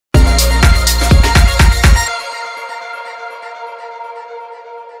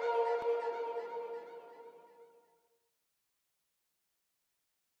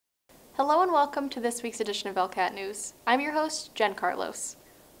Hello and welcome to this week's edition of ELCAT News. I'm your host, Jen Carlos.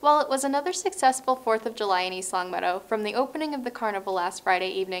 Well, it was another successful 4th of July in East Longmeadow, from the opening of the carnival last Friday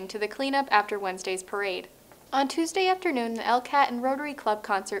evening to the cleanup after Wednesday's parade. On Tuesday afternoon, the ELCAT and Rotary Club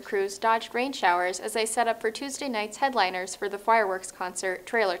concert crews dodged rain showers as they set up for Tuesday night's headliners for the fireworks concert,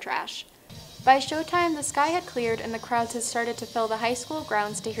 Trailer Trash. By showtime, the sky had cleared and the crowds had started to fill the high school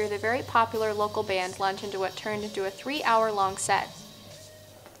grounds to hear the very popular local band launch into what turned into a 3-hour-long set.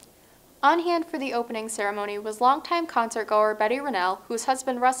 On hand for the opening ceremony was longtime concertgoer Betty Rennell, whose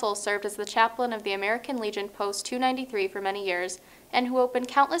husband Russell served as the chaplain of the American Legion Post 293 for many years, and who opened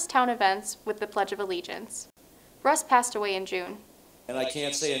countless town events with the Pledge of Allegiance. Russ passed away in June. And I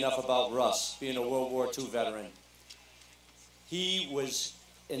can't say enough about Russ, being a World War II veteran. He was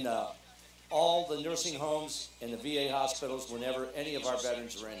in all the nursing homes and the VA hospitals whenever any of our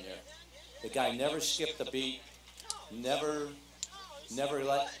veterans were in there. The guy never skipped a beat, never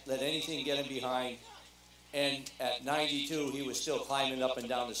let anything get him behind. And at 92, he was still climbing up and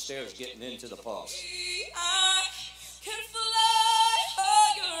down the stairs, getting into the pubs. I can fly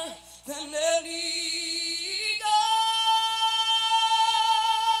higher than any eagle,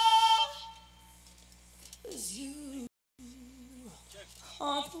 'cause you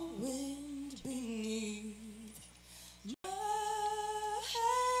are the wind beneath my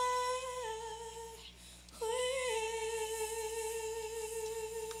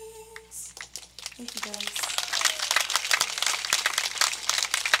wings. Thank you, guys.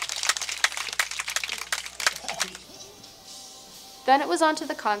 Then it was on to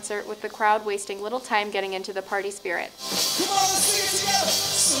the concert, with the crowd wasting little time getting into the party spirit. Come on, let's sing it together.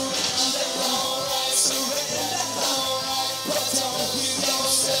 Surrender, all right, surrender, all right, but don't give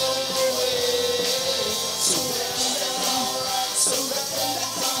yourself away. Surrender, all right,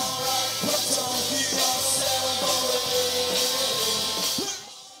 but don't give yourself away.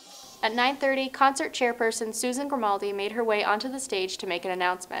 At 9:30, concert chairperson Susan Grimaldi made her way onto the stage to make an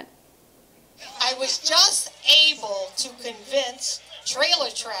announcement. I was just able to convince Trailer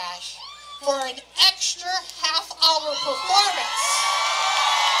Trash for an extra half-hour performance.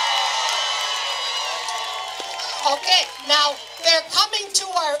 Okay, now they're coming to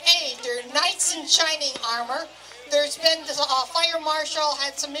our aid. They're knights in shining armor. There's been, the fire marshal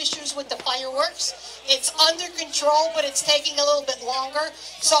had some issues with the fireworks. It's under control, but it's taking a little bit longer.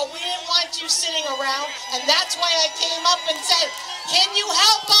 So we didn't want you sitting around, and that's why I came up and said, can you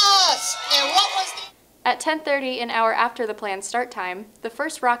help us? And what was the... At 10:30, an hour after the planned start time, the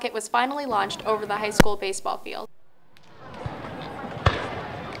first rocket was finally launched over the high school baseball field.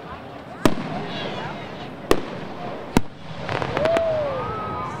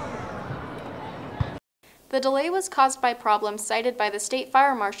 The delay was caused by problems cited by the state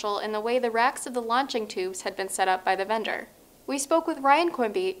fire marshal in the way the racks of the launching tubes had been set up by the vendor. We spoke with Ryan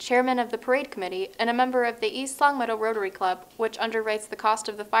Quimby, chairman of the parade committee and a member of the East Longmeadow Rotary Club, which underwrites the cost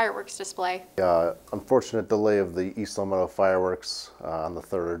of the fireworks display. Unfortunate delay of the East Longmeadow fireworks on the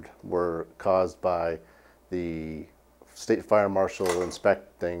 3rd were caused by the state fire marshal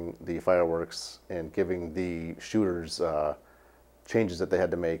inspecting the fireworks and giving the shooters changes that they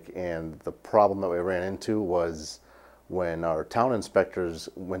had to make. And the problem that we ran into was when our town inspectors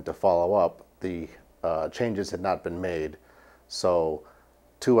went to follow up, the changes had not been made. So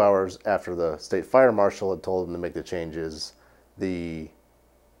 2 hours after the state fire marshal had told them to make the changes, the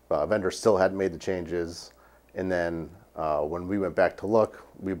vendor still hadn't made the changes. And then when we went back to look,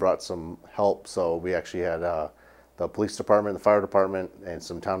 we brought some help. So we actually had the police department, the fire department, and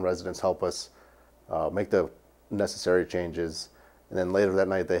some town residents help us make the necessary changes. And then later that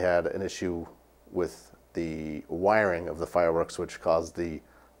night they had an issue with the wiring of the fireworks, which caused the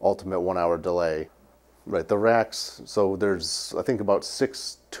ultimate 1-hour delay. Right, the racks, so there's, I think, about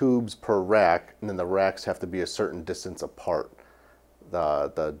 6 tubes per rack, and then the racks have to be a certain distance apart.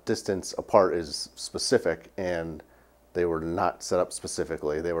 The distance apart is specific, and they were not set up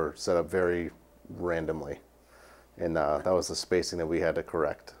specifically. They were set up very randomly, and that was the spacing that we had to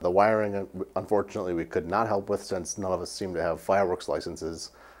correct. The wiring, unfortunately, we could not help with, since none of us seem to have fireworks licenses,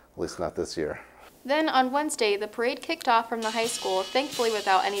 at least not this year. Then on Wednesday, the parade kicked off from the high school, thankfully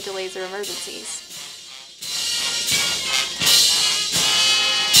without any delays or emergencies.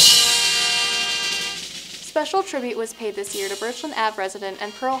 Special tribute was paid this year to Birchland Ave resident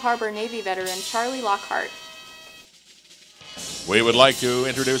and Pearl Harbor Navy veteran Charlie Lockhart. We would like to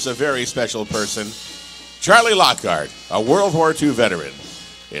introduce a very special person, Charlie Lockhart, a World War II veteran.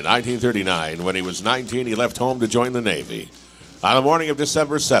 In 1939, when he was 19, he left home to join the Navy. On the morning of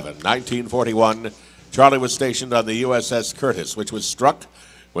December 7, 1941, Charlie was stationed on the USS Curtis, which was struck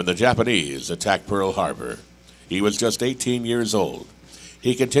when the Japanese attacked Pearl Harbor. He was just 18 years old.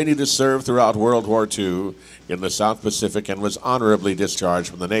 He continued to serve throughout World War II in the South Pacific and was honorably discharged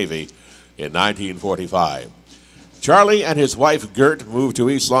from the Navy in 1945. Charlie and his wife Gert moved to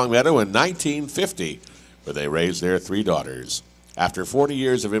East Longmeadow in 1950, where they raised their 3 daughters. After 40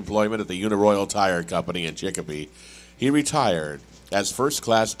 years of employment at the Uniroyal Tire Company in Chicopee, he retired as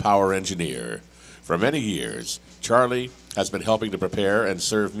first-class power engineer. For many years, Charlie has been helping to prepare and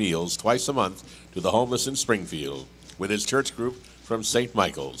serve meals twice a month to the homeless in Springfield with his church group from St.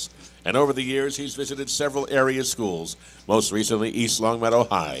 Michael's. And over the years, he's visited several area schools, most recently East Longmeadow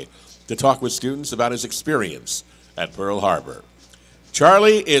High, to talk with students about his experience at Pearl Harbor.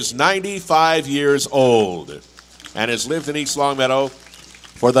 Charlie is 95 years old and has lived in East Longmeadow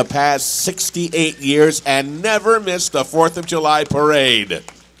for the past 68 years and never missed the 4th of July parade.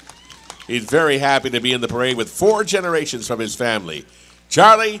 He's very happy to be in the parade with 4 generations from his family.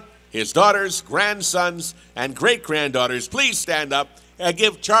 Charlie, his daughters, grandsons, and great-granddaughters, please stand up and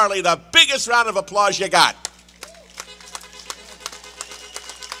give Charlie the biggest round of applause you got.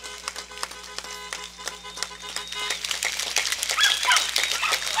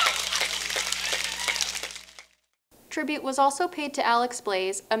 Tribute was also paid to Alex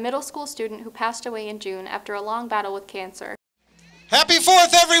Blaze, a middle school student who passed away in June after a long battle with cancer. Happy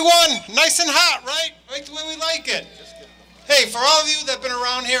 4th, everyone! Nice and hot, right? Right the way we like it. Hey, for all of you that have been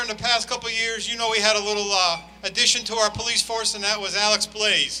around here in the past couple of years, you know we had a little addition to our police force, and that was Alex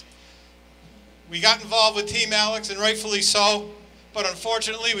Blaze. We got involved with Team Alex, and rightfully so, but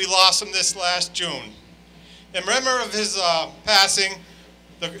unfortunately we lost him this last June. In memory of his passing,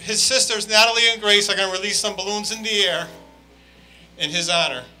 his sisters, Natalie and Grace, are going to release some balloons in the air in his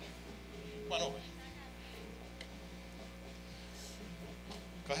honor. Come on over.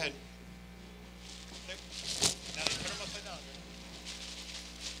 Go ahead. Natalie, put them upside down.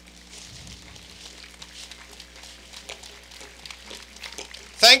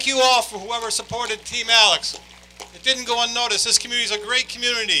 Thank you all for whoever supported Team Alex. It didn't go unnoticed. This community is a great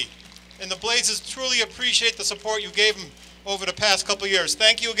community, and the Blazes truly appreciate the support you gave them over the past couple of years.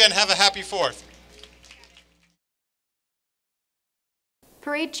 Thank you again. Have a happy 4th.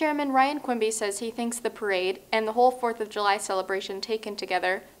 Parade Chairman Ryan Quimby says he thinks the parade and the whole 4th of July celebration taken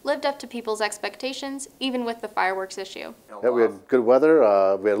together lived up to people's expectations, even with the fireworks issue. Yeah, we had good weather.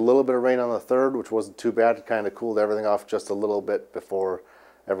 We had a little bit of rain on the 3rd, which wasn't too bad. It kind of cooled everything off just a little bit before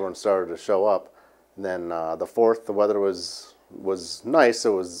everyone started to show up. And then the 4th, the weather was nice. It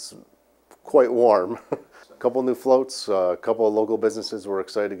was quite warm. A couple new floats. A couple of local businesses were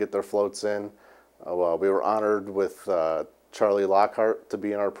excited to get their floats in. We were honored with Charlie Lockhart to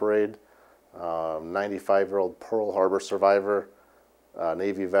be in our parade, 95-year-old Pearl Harbor survivor,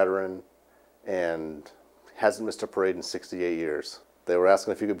 Navy veteran, and hasn't missed a parade in 68 years. They were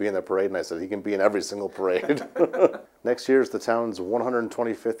asking if he could be in the parade, and I said he can be in every single parade. Next year is the town's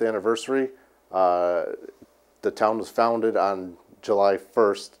 125th anniversary. The town was founded on July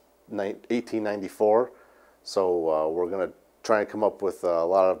 1st, 1894, so we're going to try and come up with a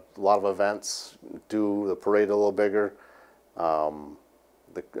lot of events, do the parade a little bigger.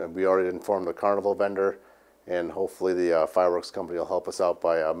 We already informed the carnival vendor, and hopefully the fireworks company will help us out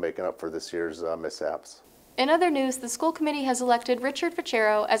by making up for this year's mishaps. In other news, the school committee has elected Richard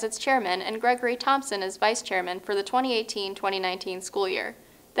Ficero as its chairman and Gregory Thompson as vice chairman for the 2018-2019 school year.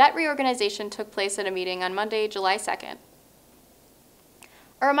 That reorganization took place at a meeting on Monday, July 2nd.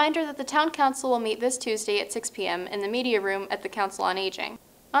 A reminder that the Town Council will meet this Tuesday at 6 p.m. in the media room at the Council on Aging.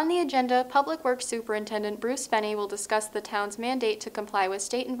 On the agenda, Public Works Superintendent Bruce Fenney will discuss the town's mandate to comply with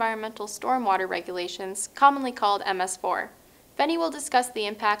state environmental stormwater regulations, commonly called MS4. Fenney will discuss the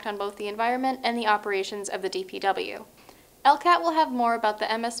impact on both the environment and the operations of the DPW. ELCAT will have more about the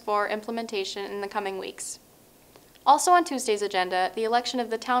MS4 implementation in the coming weeks. Also on Tuesday's agenda, the election of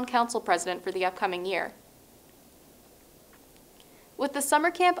the Town Council President for the upcoming year. With the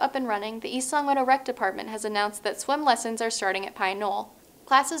summer camp up and running, the East Longmeadow Rec Department has announced that swim lessons are starting at Pine Knoll.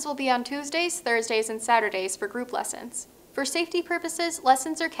 Classes will be on Tuesdays, Thursdays, and Saturdays for group lessons. For safety purposes,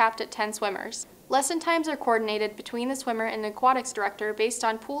 lessons are capped at 10 swimmers. Lesson times are coordinated between the swimmer and an aquatics director based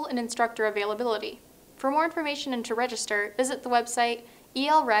on pool and instructor availability. For more information and to register, visit the website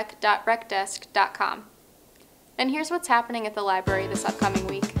elrec.recdesk.com. And here's what's happening at the library this upcoming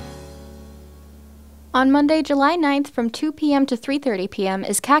week. On Monday, July 9th from 2 p.m. to 3:30 p.m.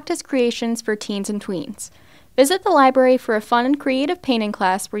 is Cactus Creations for Teens and Tweens. Visit the library for a fun and creative painting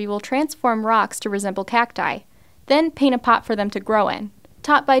class where you will transform rocks to resemble cacti. Then paint a pot for them to grow in.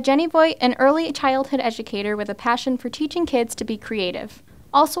 Taught by Jenny Voigt, an early childhood educator with a passion for teaching kids to be creative.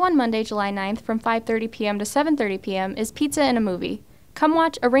 Also on Monday, July 9th from 5:30 p.m. to 7:30 p.m. is Pizza and a Movie. Come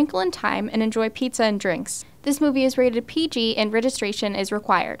watch A Wrinkle in Time and enjoy pizza and drinks. This movie is rated PG and registration is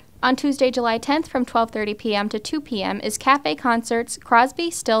required. On Tuesday, July 10th from 12:30 p.m. to 2 p.m. is Cafe Concerts,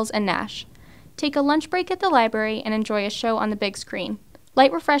 Crosby, Stills, and Nash. Take a lunch break at the library and enjoy a show on the big screen.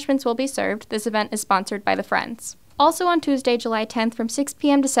 Light refreshments will be served. This event is sponsored by the Friends. Also on Tuesday, July 10th from 6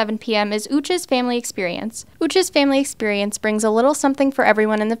 p.m. to 7 p.m. is Ucha's Family Experience. Ucha's Family Experience brings a little something for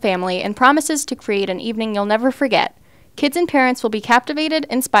everyone in the family and promises to create an evening you'll never forget. Kids and parents will be captivated,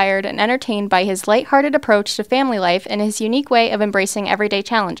 inspired, and entertained by his light-hearted approach to family life and his unique way of embracing everyday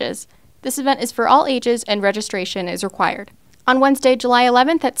challenges. This event is for all ages and registration is required. On Wednesday, July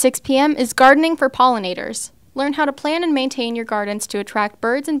 11th at 6 p.m. is Gardening for Pollinators. Learn how to plan and maintain your gardens to attract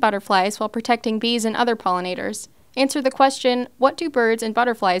birds and butterflies while protecting bees and other pollinators. Answer the question, what do birds and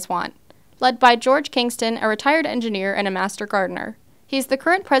butterflies want? Led by George Kingston, a retired engineer and a master gardener. He is the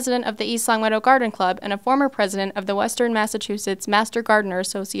current president of the East Longmeadow Garden Club and a former president of the Western Massachusetts Master Gardener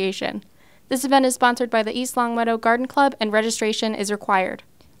Association. This event is sponsored by the East Longmeadow Garden Club and registration is required.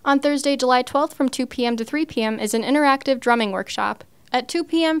 On Thursday, July 12th from 2 p.m. to 3 p.m. is an interactive drumming workshop. At 2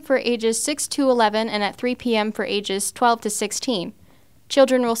 p.m. for ages 6 to 11 and at 3 p.m. for ages 12 to 16.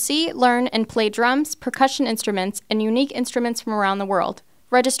 Children will see, learn, and play drums, percussion instruments, and unique instruments from around the world.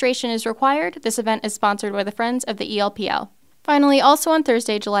 Registration is required. This event is sponsored by the Friends of the ELPL. Finally, also on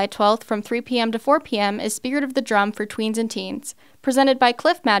Thursday, July 12th from 3 p.m. to 4 p.m. is Spirit of the Drum for Tweens and Teens. Presented by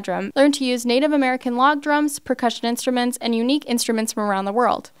Cliff Madrum, learn to use Native American log drums, percussion instruments, and unique instruments from around the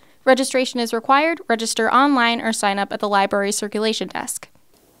world. Registration is required. Register online or sign up at the library circulation desk.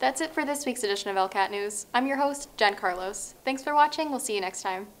 That's it for this week's edition of ELCAT News. I'm your host, Jen Carlos. Thanks for watching. We'll see you next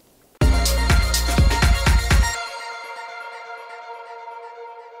time.